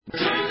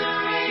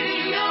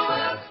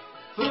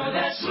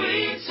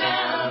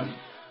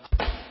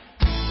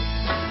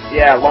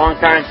Yeah, long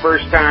time,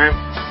 first time.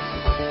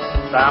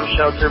 Bomb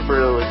Shelter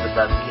Brew is the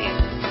best team.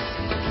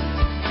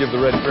 Give the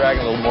Red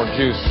Dragon a little more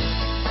juice.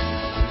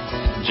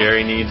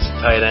 Jerry needs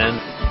tight end.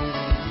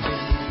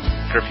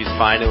 Griffey's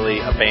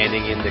finally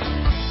abandoning the...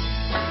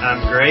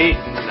 I'm great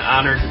and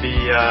honored to be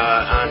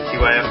on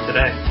TYF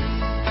today.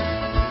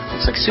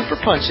 Looks like Super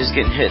Punch is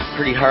getting hit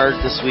pretty hard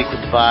this week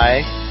with the bye.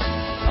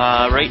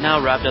 Right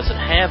now, Rob doesn't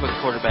have a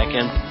quarterback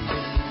in.